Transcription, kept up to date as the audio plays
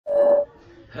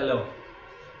Hello,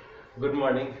 good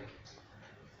morning.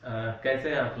 कैसे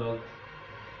हैं आप लोग?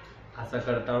 आशा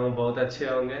करता हूँ बहुत अच्छे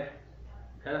होंगे,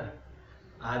 है ना।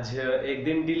 आज एक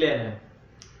दिन डिले है,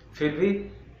 फिर भी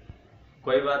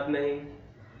कोई बात नहीं।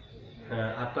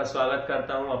 आपका स्वागत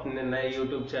करता हूँ अपने नए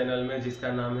यूट्यूब चैनल में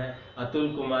जिसका नाम है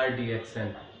अतुल कुमार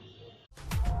DXN।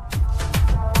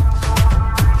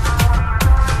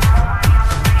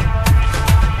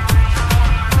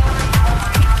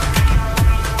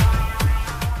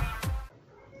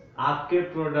 आपके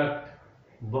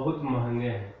प्रोडक्ट बहुत महंगे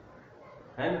हैं,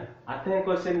 है ना। आते हैं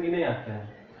क्वेश्चन की नहीं आते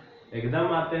हैं?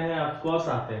 एकदम आते हैं, ऑफ कोर्स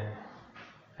आते हैं,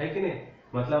 है कि नहीं।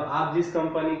 मतलब आप जिस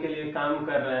कंपनी के लिए काम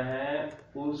कर रहे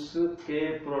हैं उसके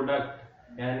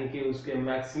प्रोडक्ट यानी कि उसके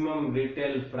मैक्सिमम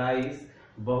रिटेल प्राइस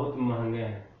बहुत महंगे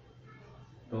हैं,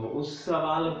 तो उस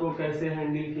सवाल को कैसे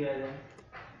हैंडल किया जाए,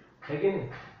 है कि नहीं।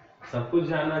 सब कुछ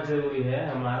जानना जरूरी है।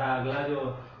 हमारा अगला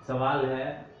जो सवाल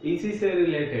है इसी से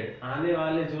रिलेटेड, आने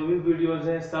वाले जो भी वीडियोज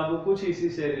हैं सब कुछ इसी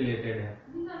से रिलेटेड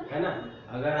है ना।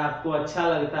 अगर आपको अच्छा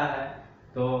लगता है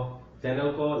तो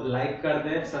चैनल को लाइक कर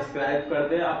दे, सब्सक्राइब कर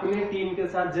दे, अपनी टीम के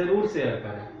साथ जरूर शेयर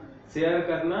करें। शेयर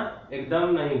करना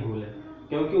एकदम नहीं भूलें,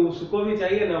 क्योंकि उसको भी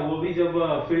चाहिए ना, वो भी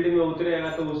जब फील्ड में उतरेगा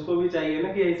तो उसको भी चाहिए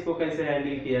ना कि इसको कैसे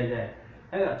हैंडल किया जाए,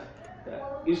 है ना।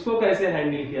 इसको कैसे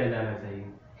हैंडल किया जाना चाहिए।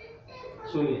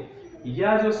 सुनिए,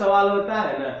 यह जो सवाल होता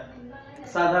है ना,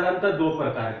 साधारणतः दो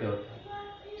प्रकार के होते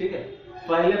हैं, ठीक है।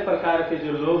 पहले प्रकार के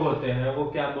जो लोग होते हैं वो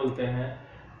क्या बोलते हैं,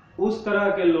 उस तरह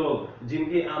के लोग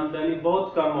जिनकी आमदनी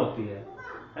बहुत कम होती है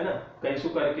ना, कैसे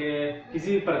करके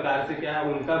किसी प्रकार से क्या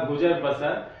है उनका गुजर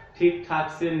बसर ठीक ठाक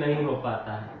से नहीं हो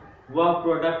पाता है, वह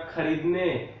प्रोडक्ट खरीदने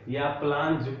या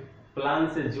प्लान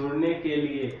से जुड़ने के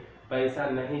लिए पैसा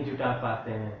नहीं जुटा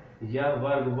पाते हैं। यह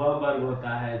वर्ग वह वर्ग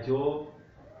होता है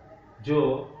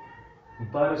जो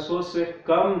बरसों से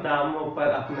कम दामों पर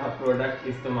अपना प्रोडक्ट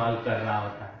इस्तेमाल कर रहा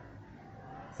होता है।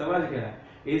 समझ गया।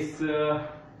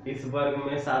 इस वर्ग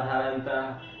में साधारणतः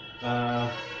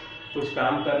कुछ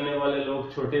काम करने वाले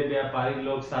लोग, छोटे व्यापारी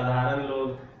लोग, साधारण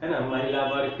लोग, है ना, महिला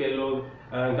वर्ग के लोग,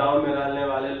 गांव में रहने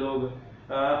वाले लोग,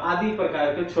 आदि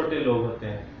प्रकार के छोटे लोग होते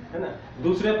हैं, है ना।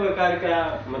 दूसरे प्रकार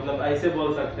का मतलब ऐसे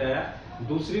बोल सकते हैं,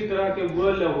 दूसरी तरह के वो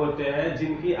लोग होते हैं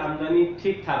जिनकी आमदनी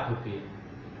ठीक ठाक होती है,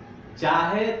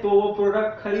 चाहे तो वो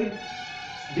प्रोडक्ट खरीद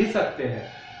भी सकते हैं,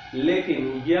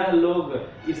 लेकिन यह लोग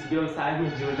इस व्यवसाय में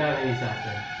जुड़ना नहीं चाहते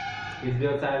हैं, इस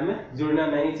व्यवसाय में जुड़ना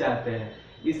नहीं चाहते हैं,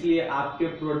 इसलिए आपके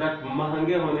प्रोडक्ट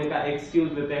महंगे होने का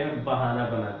एक्सक्यूज देते हैं, बहाना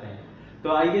बनाते हैं।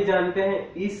 तो आइए जानते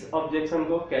हैं इस ऑब्जेक्शन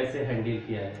को कैसे हैंडल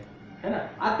किया जाए, है ना।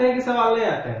 आते हैं कि सवाल नहीं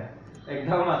आते हैं?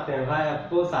 एकदम आते हैं भाई,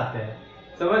 अफकोर्स आते हैं।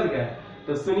 समझ गए।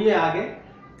 तो सुनिए आगे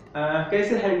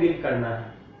कैसे हैंडल करना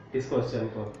है इस क्वेश्चन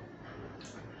को।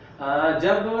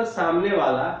 जब सामने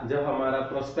वाला, जब हमारा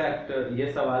प्रोस्पेक्ट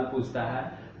ये सवाल पूछता है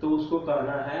तो उसको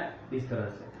कहना है इस तरह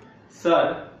से,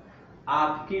 सर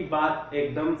आपकी बात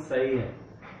एकदम सही है,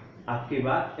 आपकी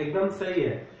बात एकदम सही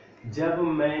है। जब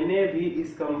मैंने भी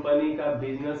इस कंपनी का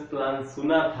बिजनेस प्लान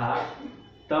सुना था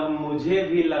तब मुझे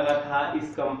भी लगा था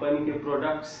इस कंपनी के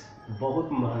प्रोडक्ट्स बहुत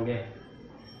महंगे हैं।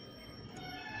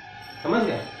 समझ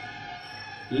गए।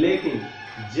 लेकिन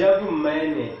जब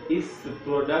मैंने इस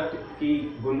प्रोडक्ट की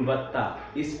गुणवत्ता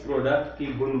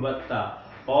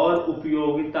और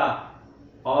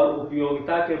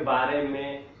उपयोगिता के बारे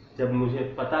में जब मुझे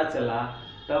पता चला,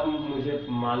 तब मुझे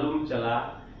मालूम चला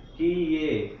कि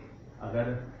ये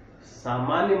अगर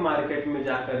सामान्य मार्केट में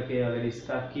जाकर के अगर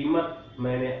इसका कीमत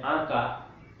मैंने आंका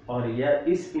और यह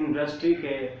इस इंडस्ट्री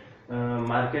के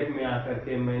मार्केट में आकर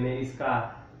के मैंने इसका,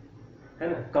 है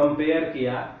ना, कंपेयर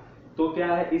किया, तो क्या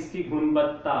है, इसकी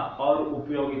गुणवत्ता और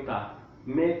उपयोगिता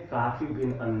में काफी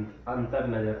भिन्न अंतर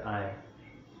नजर आए।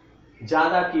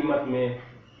 ज्यादा कीमत में,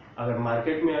 अगर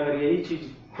मार्केट में अगर यही चीज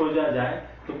खोजा जाए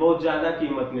तो बहुत ज्यादा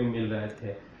कीमत में मिल रहे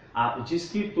थे, आप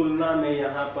जिसकी तुलना में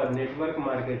यहाँ पर नेटवर्क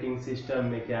मार्केटिंग सिस्टम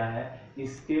में क्या है,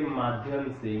 इसके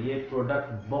माध्यम से ये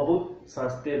प्रोडक्ट बहुत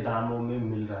सस्ते दामों में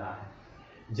मिल रहा है।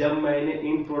 जब मैंने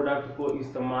इन प्रोडक्ट को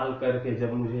इस्तेमाल करके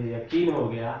जब मुझे यकीन हो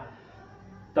गया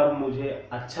तब मुझे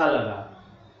अच्छा लगा।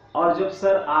 और जब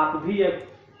सर आप भी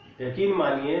यकीन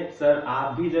मानिए, सर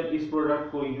आप भी जब इस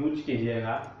प्रोडक्ट को यूज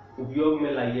कीजिएगा, उपयोग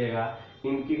में लाइएगा,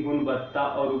 इनकी गुणवत्ता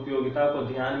और उपयोगिता को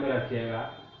ध्यान में रखिएगा,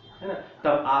 है ना,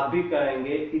 तब आप भी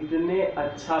कहेंगे इतने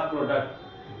अच्छा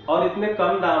प्रोडक्ट और इतने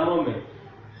कम दामों में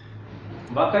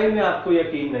वाकई में आपको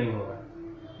यकीन नहीं होगा।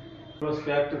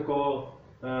 प्रोस्पेक्ट को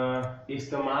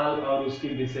इस्तेमाल और उसकी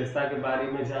विशेषता के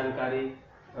बारे में जानकारी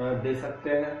दे सकते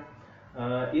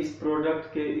हैं। इस प्रोडक्ट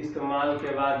के इस्तेमाल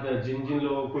के बाद जिन जिन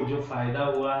लोगों को जो फायदा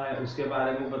हुआ है उसके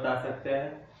बारे में बता सकते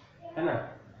हैं, है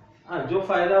ना। जो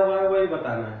फायदा हुआ है वही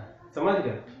बताना है। समझ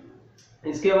गए।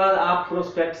 इसके बाद आप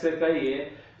प्रोस्पेक्ट से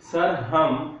कहिए, सर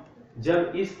हम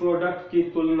जब इस प्रोडक्ट की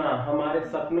तुलना हमारे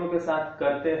सपनों के साथ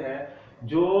करते हैं,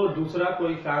 जो दूसरा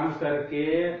कोई काम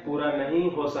करके पूरा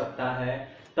नहीं हो सकता है,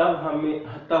 तब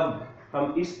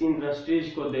हम इस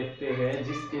इंडस्ट्रीज को देखते हैं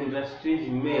जिस इंडस्ट्रीज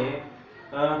में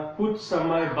कुछ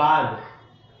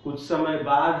समय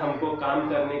बाद हमको काम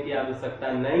करने की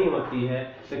आवश्यकता नहीं होती है,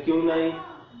 तो क्यों नहीं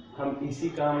हम इसी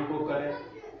काम को करें,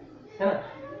 है ना।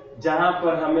 जहां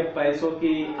पर हमें पैसों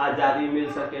की आजादी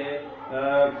मिल सके,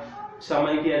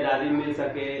 समय की आजादी मिल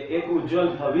सके, एक उज्जवल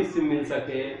भविष्य मिल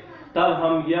सके, तब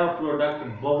हमें यह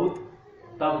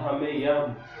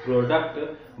प्रोडक्ट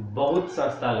बहुत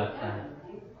सस्ता लगता है।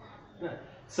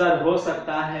 सर हो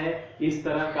सकता है इस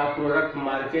तरह का प्रोडक्ट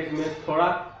मार्केट में थोड़ा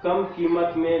कम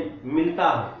कीमत में मिलता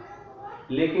हो,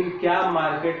 लेकिन क्या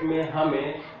मार्केट में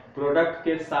हमें प्रोडक्ट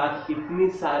के साथ इतनी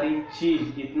सारी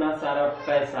चीज, इतना सारा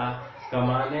पैसा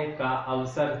कमाने का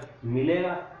अवसर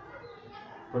मिलेगा?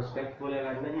 प्रोस्पेक्ट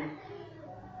बोलेगा नहीं,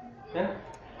 है ना।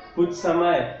 कुछ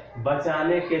समय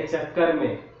बचाने के चक्कर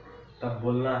में, तब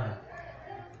बोलना है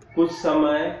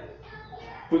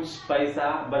कुछ पैसा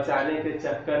बचाने के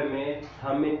चक्कर में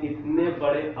हमें इतने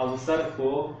बड़े अवसर को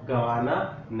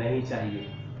गंवाना नहीं चाहिए।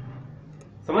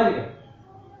 समझ गए?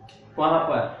 वहां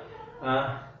पर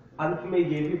अंत में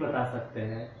ये भी बता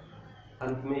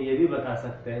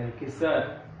सकते हैं कि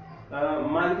सर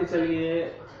मान के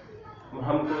चलिए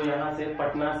हमको यहाँ से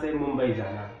पटना से मुंबई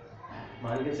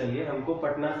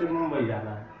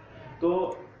जाना है,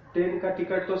 तो ट्रेन का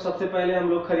टिकट तो सबसे पहले हम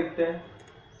लोग खरीदते हैं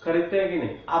कि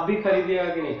नहीं? आप भी खरीदिएगा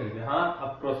कि नहीं खरीदे? हाँ, अब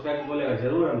प्रोस्पेक्ट बोलेगा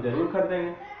जरूर, हम जरूर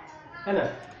खरीदेंगे, है ना।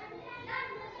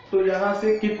 तो यहाँ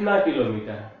से कितना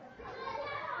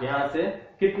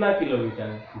किलोमीटर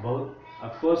है? बहुत,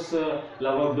 ऑफकोर्स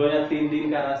लगभग 2 या 3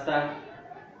 दिन का रास्ता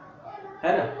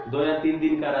है ना, 2 या 3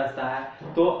 दिन का रास्ता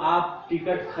है। तो आप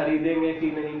टिकट खरीदेंगे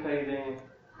कि नहीं खरीदेंगे?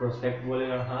 प्रोस्पेक्ट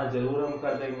बोलेगा हाँ जरूर हम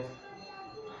कर देंगे,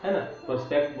 है ना।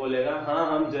 प्रोस्पेक्ट बोलेगा हाँ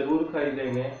हम जरूर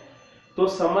खरीदेंगे। तो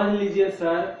समझ लीजिए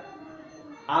सर,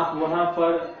 आप वहां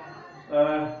पर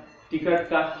टिकट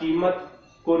का कीमत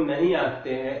को नहीं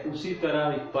आंकते हैं, उसी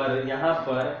तरह पर यहाँ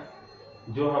पर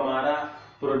जो हमारा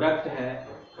प्रोडक्ट है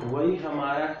वही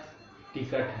हमारा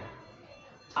टिकट है,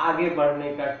 आगे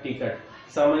बढ़ने का टिकट,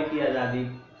 समय की आजादी,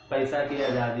 पैसा की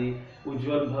आजादी,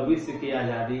 उज्जवल भविष्य की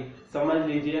आजादी। समझ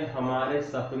लीजिए हमारे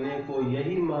सपने को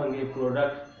यही महंगे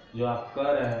प्रोडक्ट जो आप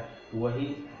कर रहे हैं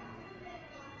वही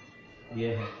ये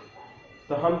है।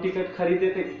 तो हम टिकट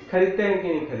खरीदते हैं कि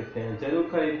नहीं खरीदते हैं? जरूर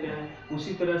खरीदते हैं।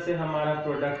 उसी तरह से हमारा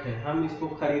प्रोडक्ट है, हम इसको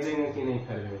खरीदेंगे कि नहीं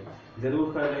खरीदेंगे?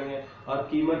 जरूर खरीदेंगे, और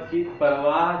कीमत की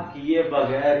परवाह किए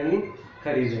बगैर ही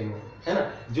खरीदेंगे, है ना,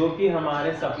 जो कि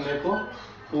हमारे सपने को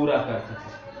पूरा कर सके।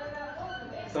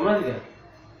 समझ गए?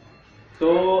 तो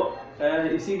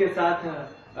इसी के साथ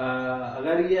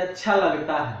अगर ये अच्छा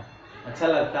लगता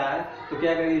है तो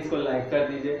क्या करिए, इसको लाइक कर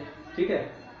दीजिए, ठीक है।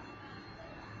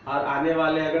 और आने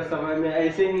वाले अगर समय में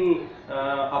ऐसे ही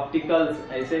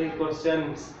ऑप्टिकल्स, ऐसे ही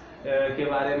क्वेश्चंस के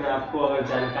बारे में आपको अगर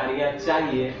जानकारियां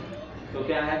चाहिए, तो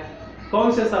क्या है,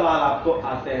 कौन से सवाल आपको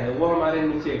आते हैं वो हमारे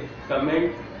नीचे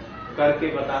कमेंट करके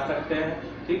बता सकते हैं,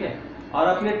 ठीक है। और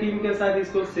अपने टीम के साथ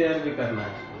इसको शेयर भी करना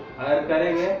है, अगर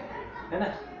करेंगे, है ना,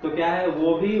 तो क्या है,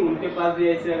 वो भी, उनके पास भी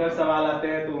ऐसे अगर सवाल आते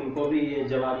हैं तो उनको भी ये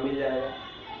जवाब मिल जाएगा।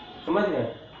 समझ गए?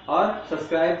 और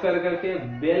सब्सक्राइब करके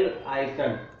बेल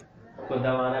आइकन को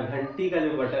दबाना, घंटी का जो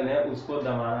बटन है उसको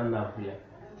दबाना ना भूलें,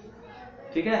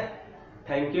 ठीक है।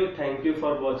 Thank you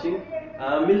for watching.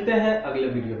 मिलते हैं अगले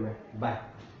वीडियो में, बाय।